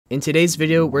In today's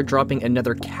video, we're dropping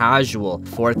another casual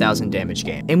 4,000 damage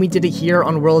game, and we did it here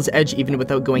on World's Edge even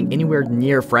without going anywhere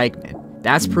near Fragment.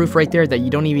 That's proof right there that you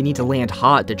don't even need to land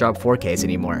hot to drop 4Ks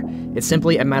anymore. It's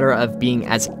simply a matter of being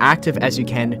as active as you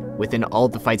can within all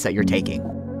the fights that you're taking.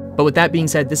 But with that being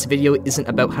said, this video isn't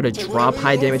about how to drop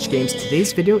high damage games.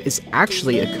 Today's video is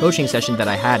actually a coaching session that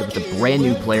I had with a brand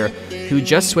new player who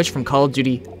just switched from Call of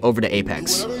Duty over to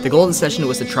Apex. The goal of the session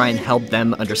was to try and help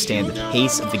them understand the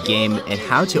pace of the game and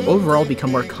how to overall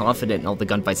become more confident in all the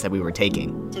gunfights that we were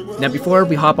taking. Now before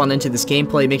we hop on into this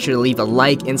gameplay, make sure to leave a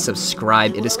like and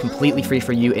subscribe. It is completely free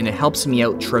for you and it helps me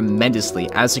out tremendously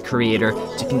as a creator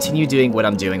to continue doing what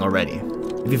I'm doing already.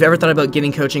 If you've ever thought about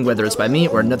getting coaching, whether it's by me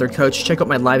or another coach, check out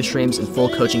my live streams and full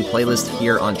coaching playlist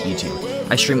here on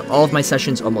YouTube. I stream all of my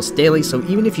sessions almost daily, so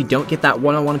even if you don't get that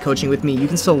one-on-one coaching with me, you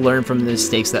can still learn from the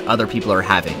mistakes that other people are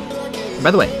having. And by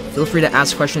the way, feel free to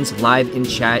ask questions live in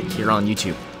chat here on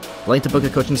YouTube. The link to book a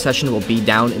coaching session will be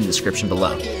down in the description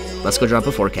below. Let's go drop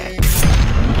a 4K.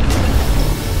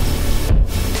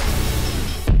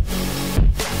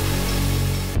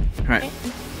 Alright,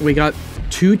 we got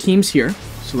two teams here.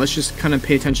 So let's just kind of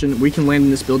pay attention. We can land in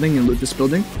this building and loot this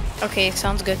building. Okay,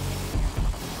 sounds good.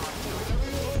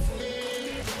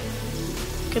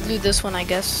 Could loot this one, I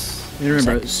guess. And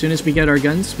remember, as soon as we get our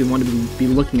guns, we want to be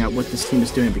looking at what this team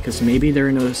is doing, because maybe they're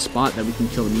in a spot that we can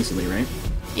kill them easily, right?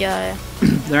 Yeah.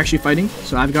 They're actually fighting,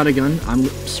 so I've got a gun. I'm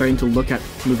starting to look at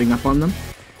moving up on them.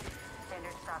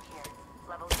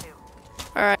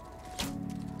 Alright.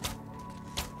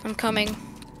 I'm coming.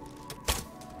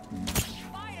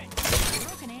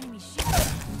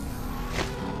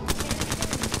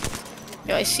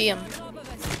 Yo, I see him.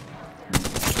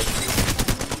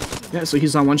 Yeah, so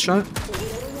he's on one shot.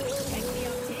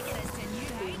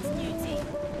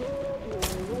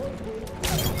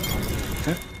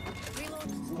 Okay.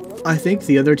 I think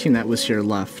the other team that was here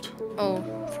left. Oh,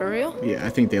 for real? Yeah, I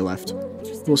think they left.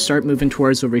 We'll start moving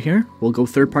towards over here. We'll go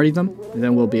third party them, and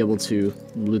then we'll be able to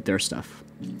loot their stuff.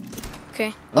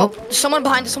 Okay. Oh, there's someone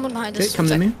behind us, someone behind us. Okay, come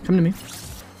to me, come to me.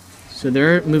 So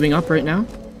they're moving up right now.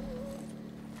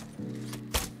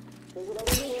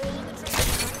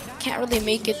 Can't really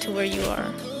make it to where you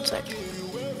are. It's like...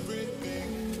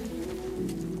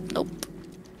 Nope.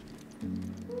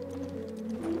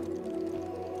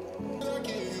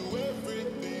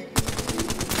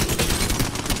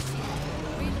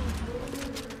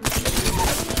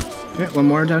 Okay, one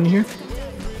more down here.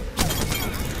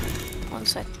 One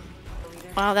sec.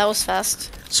 Wow, that was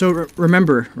fast. So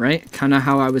remember, right, kind of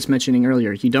how I was mentioning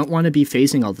earlier, you don't want to be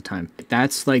phasing all the time.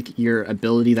 That's like your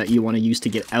ability that you want to use to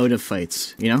get out of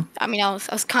fights, you know? I mean, I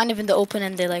was kind of in the open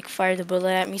and they like fired a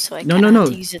bullet at me, so I No. had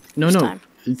to use it this time.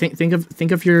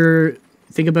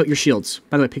 Think about your shields.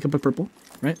 By the way, pick up a purple.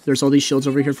 Right? There's all these shields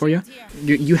over here for you.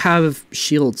 You have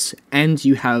shields and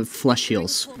you have flesh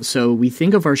heals. So we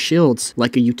think of our shields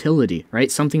like a utility,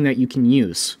 right? Something that you can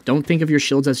use. Don't think of your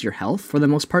shields as your health. For the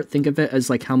most part, think of it as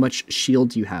like how much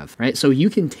shield you have, right? So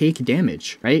you can take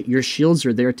damage, right? Your shields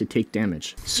are there to take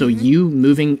damage. So you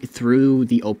moving through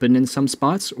the open in some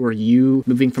spots or you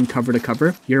moving from cover to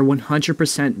cover, you're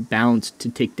 100% bound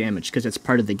to take damage because it's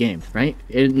part of the game, right?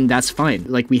 And that's fine.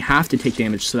 Like we have to take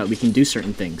damage so that we can do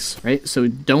certain things, right? So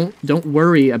don't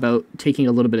worry about taking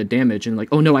a little bit of damage and like,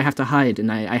 oh no, I have to hide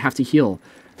and I have to heal,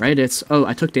 right? It's, oh,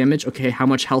 I took damage. Okay, how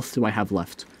much health do I have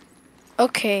left?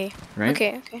 Okay. Right?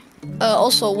 Okay.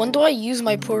 Also, when do I use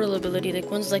my portal ability? Like,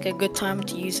 when's like a good time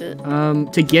to use it?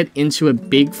 To get into a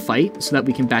big fight so that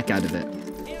we can back out of it.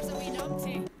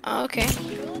 Okay.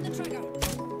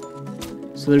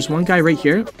 So there's one guy right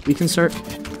here. We can start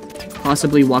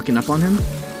possibly walking up on him.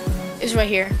 It's right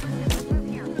here.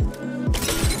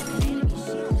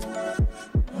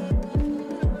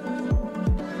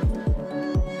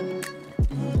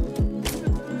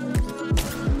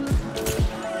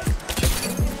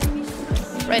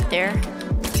 Right there.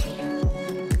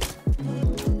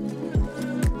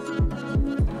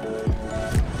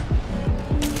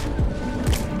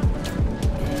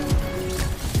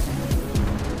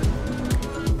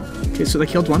 Okay, so they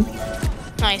killed one.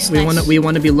 Nice. We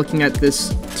want to be looking at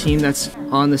this team that's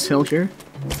on this hill here.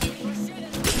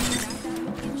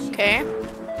 Okay.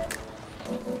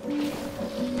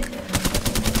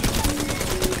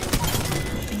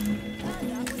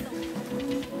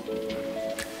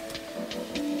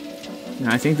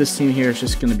 Now, I think this team here is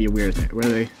just going to be weird. Where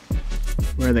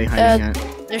are they hiding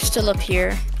at? They're still up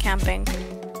here, camping.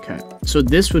 Okay. So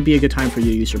this would be a good time for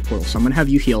you to use your portal. So I'm gonna have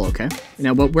you heal, okay?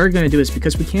 Now what we're gonna do is,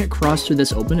 because we can't cross through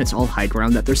this open, it's all high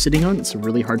ground that they're sitting on, it's a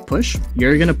really hard push.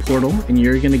 You're gonna portal and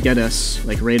you're gonna get us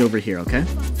like right over here, okay?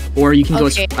 Or you can go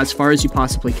as far as you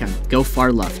possibly can. Go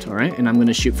far left, all right? And I'm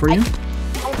gonna shoot for you.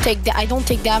 I don't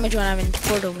take damage when I'm in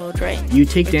portal mode, right? You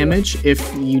take damage if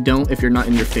you're not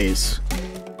in your phase.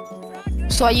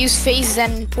 So I use phase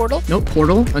then portal? Nope,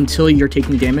 portal until you're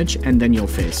taking damage and then you'll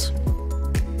phase.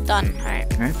 Done.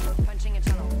 Alright. Alright.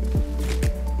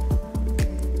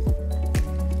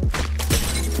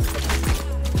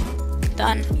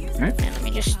 Done. Alright. Let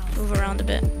me just move around a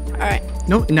bit. Alright.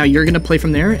 No, now you're gonna play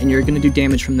from there and you're gonna do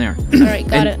damage from there. Alright,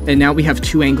 got it. And now we have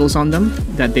 2 angles on them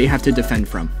that they have to defend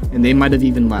from. And they might have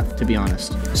even left, to be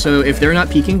honest. So if they're not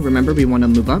peeking, remember we want to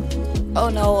move up. Oh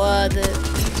no, the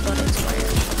one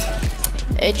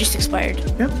expired. It just expired.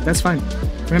 Yep, that's fine.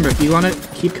 Remember, you want to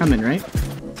keep coming, right?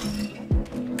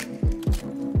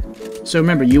 So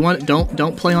remember,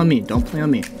 don't play on me. Don't play on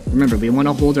me. Remember, we want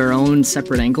to hold our own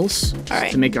separate angles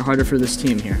to make it harder for this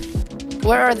team here.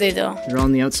 Where are they though? They're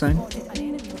on the outside.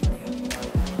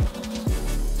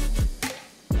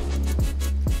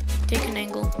 Take an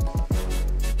angle.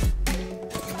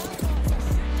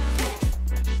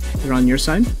 They're on your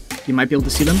side. You might be able to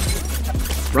see them.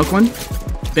 Broke one.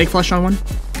 Big flush on one.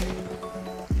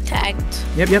 Tagged.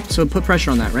 Yep. So put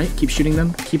pressure on that, right? Keep shooting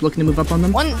them. Keep looking to move up on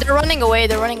them. They're running away.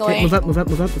 They're running away. Move up.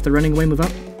 If they're running away, move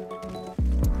up.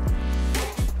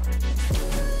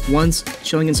 One's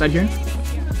chilling inside here.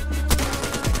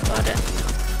 Got it.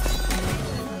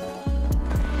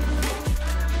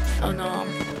 Oh no.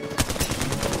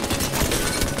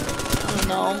 Oh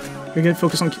no. You're good.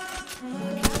 Focus on.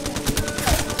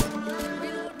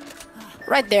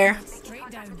 Right there.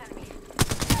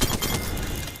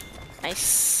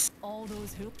 Nice.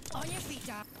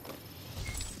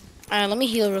 Alright, let me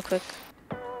heal real quick.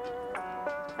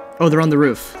 Oh, they're on the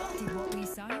roof.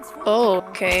 Oh,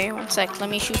 okay. 1 sec. Let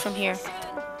me shoot from here.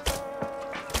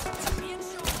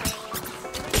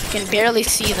 You can barely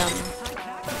see them.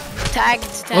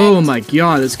 Tagged. Oh my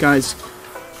god, this guy's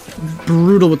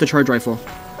brutal with the charge rifle.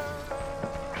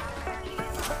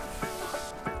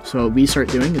 So what we start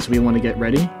doing is we want to get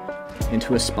ready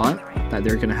into a spot that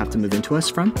they're going to have to move into us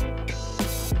from.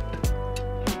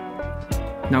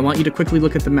 Now I want you to quickly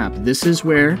look at the map. This is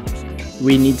where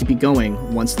we need to be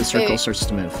going once the circle starts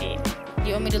to move.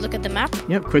 You want me to look at the map?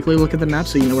 Yep, quickly look at the map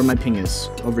so you know where my ping is.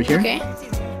 Over here. Okay.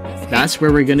 That's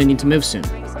where we're going to need to move soon.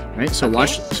 Right? So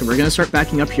watch. So we're going to start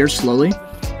backing up here slowly.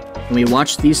 And we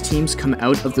watch these teams come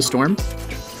out of the storm.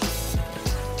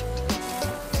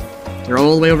 They're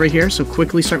all the way over here, so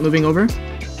quickly start moving over.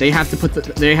 They have to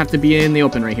they have to be in the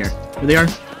open right here. Here they are.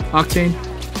 Octane.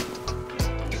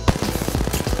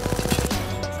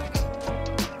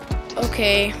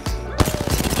 Okay.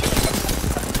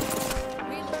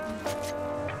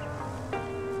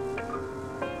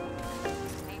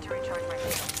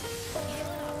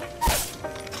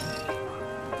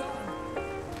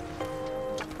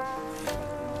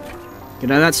 Get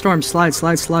out of that storm. Slide.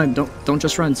 Don't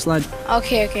just run. Slide.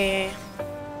 Okay.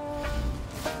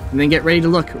 And then get ready to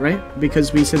look, right?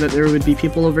 Because we said that there would be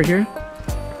people over here.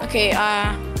 Okay,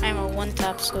 I'm a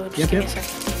 1-tap, so just give me a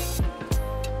second.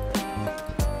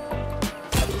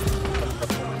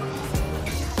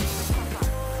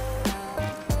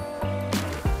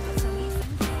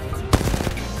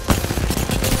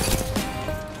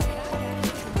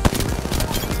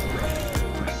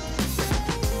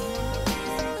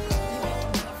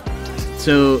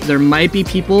 So there might be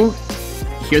people.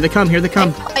 Here they come.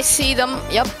 I see them.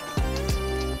 Yep.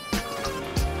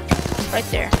 Right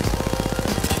there.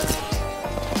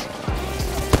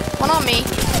 One on me.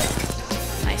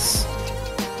 Nice.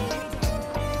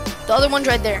 The other one's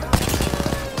right there.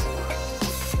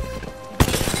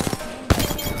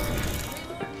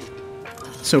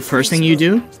 So first thing you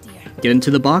do, get into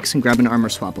the box and grab an armor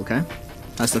swap, okay?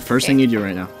 That's the first thing you do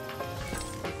right now.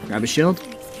 Grab a shield.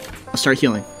 I'll start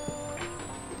healing.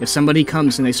 If somebody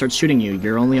comes and they start shooting you,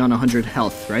 you're only on 100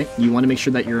 health, right? You want to make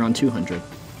sure that you're on 200.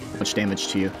 Much damage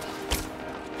to you.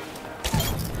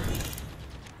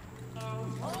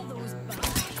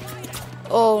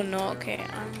 Oh no, okay.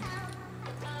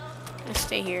 Let's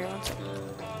stay here. 1 second.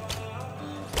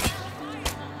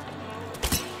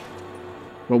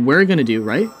 What we're gonna do,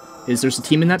 right, is there's a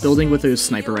team in that building with a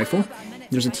sniper rifle.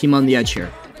 There's a team on the edge here.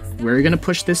 We're gonna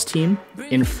push this team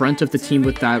in front of the team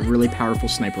with that really powerful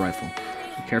sniper rifle.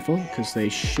 Be careful, because they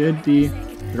should be...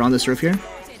 They're on this roof here.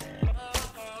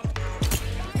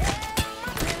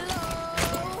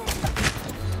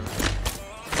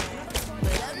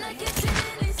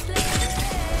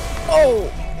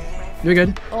 Oh! You're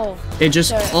good. Oh, It just,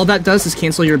 sorry. all that does is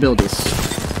cancel your abilities.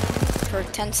 For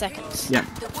 10 seconds. Yeah.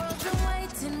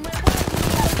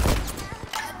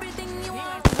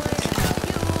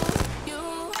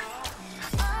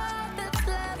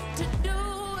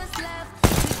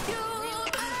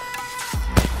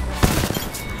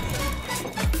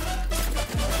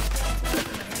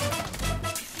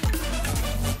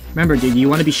 Remember, dude, you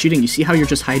want to be shooting. You see how you're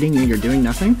just hiding and you're doing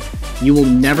nothing? You will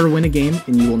never win a game,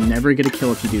 and you will never get a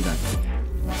kill if you do that.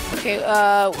 Okay,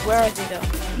 where are they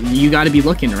though? You got to be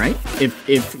looking, right?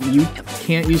 If you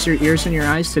can't use your ears and your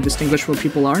eyes to distinguish what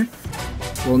people are,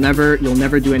 you'll never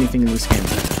do anything in this game.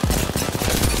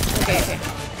 Okay.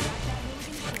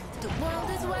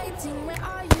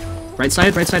 Right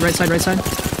side, right side, right side, right side.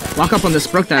 Walk up on this.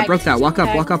 Broke that. Walk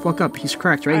up, walk up, walk up. He's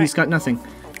cracked, right? He's got nothing.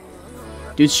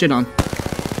 Dude's shit on.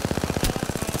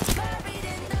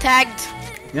 Tagged.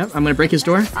 Yep, I'm gonna break his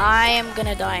door. I am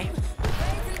gonna die.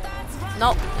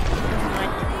 Nope.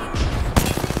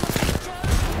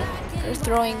 They're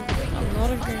throwing a lot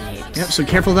of grenades. Yep, so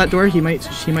careful of that door. He might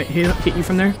hit you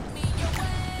from there.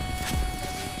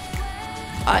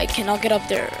 I cannot get up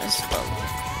there as well.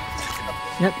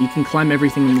 Yep, you can climb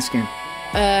everything in this game.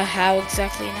 How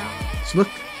exactly now? So look,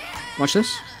 watch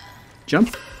this.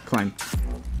 Jump, climb.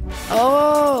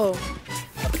 Oh.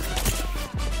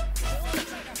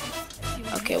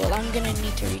 Okay, well I'm gonna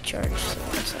need to recharge. So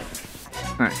one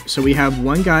second. Alright, so we have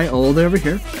one guy all the way over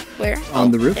here Where?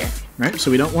 on the roof. There. Right, so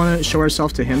we don't want to show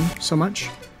ourselves to him so much.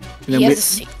 And He has a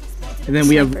seat. and then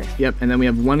we have sniper. and then we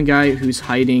have one guy who's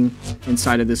hiding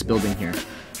inside of this building here.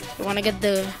 You wanna get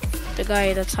the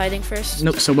guy that's hiding first?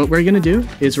 Nope. So what we're gonna do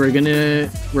is we're gonna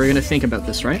think about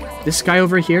this, right? This guy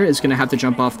over here is gonna have to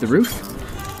jump off the roof,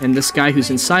 and this guy who's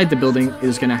inside the building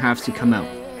is gonna have to come out.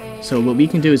 So what we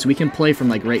can do is we can play from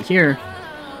like right here,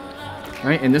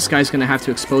 right? And this guy's gonna have to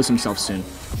expose himself soon,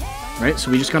 right? So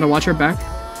we just gotta watch our back,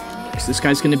 because this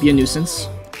guy's gonna be a nuisance.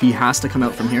 He has to come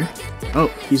out from here.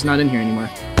 Oh, he's not in here anymore.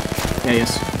 Yeah, he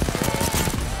is.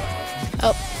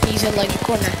 Oh, he's in like the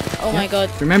corner. Oh my god.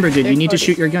 Remember, dude, you need to Third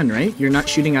shoot your gun, right? You're not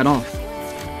shooting at all.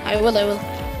 I will.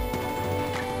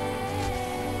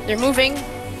 They're moving.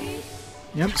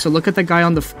 Yep. So look at the guy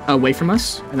on the away from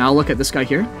us, and I'll look at this guy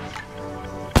here.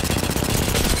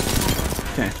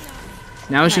 Okay.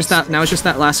 Now it's just that. Now it's just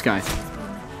that last guy.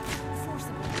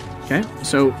 Okay.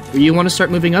 So you want to start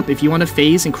moving up. If you want to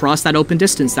phase and cross that open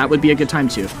distance, that would be a good time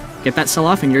to get that cell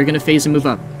off, and you're gonna phase and move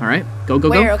up. All right. Go.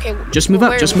 Where? Okay. Just move up.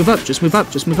 Where? Just move up. Just move up.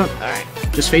 Just move up. All right.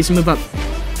 Just phase and move up.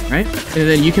 Right. And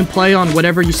then you can play on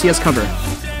whatever you see as cover.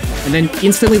 And then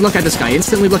instantly look at this guy.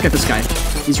 Instantly look at this guy.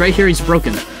 He's right here. He's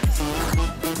broken.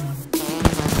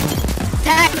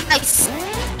 Nice.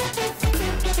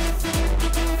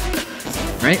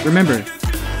 Right? Remember,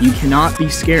 you cannot be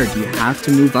scared. You have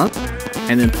to move up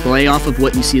and then play off of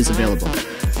what you see is available.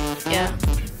 Yeah.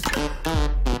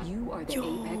 You are the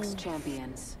Apex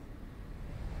champions.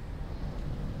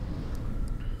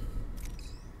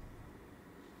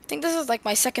 I think this is like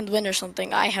my second win or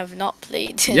something. I have not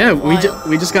played. In Yeah, a we while.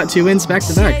 we just got 2 wins back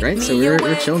to back, right? So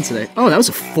we're chilling today. Oh, that was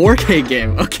a 4K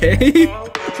game. Okay.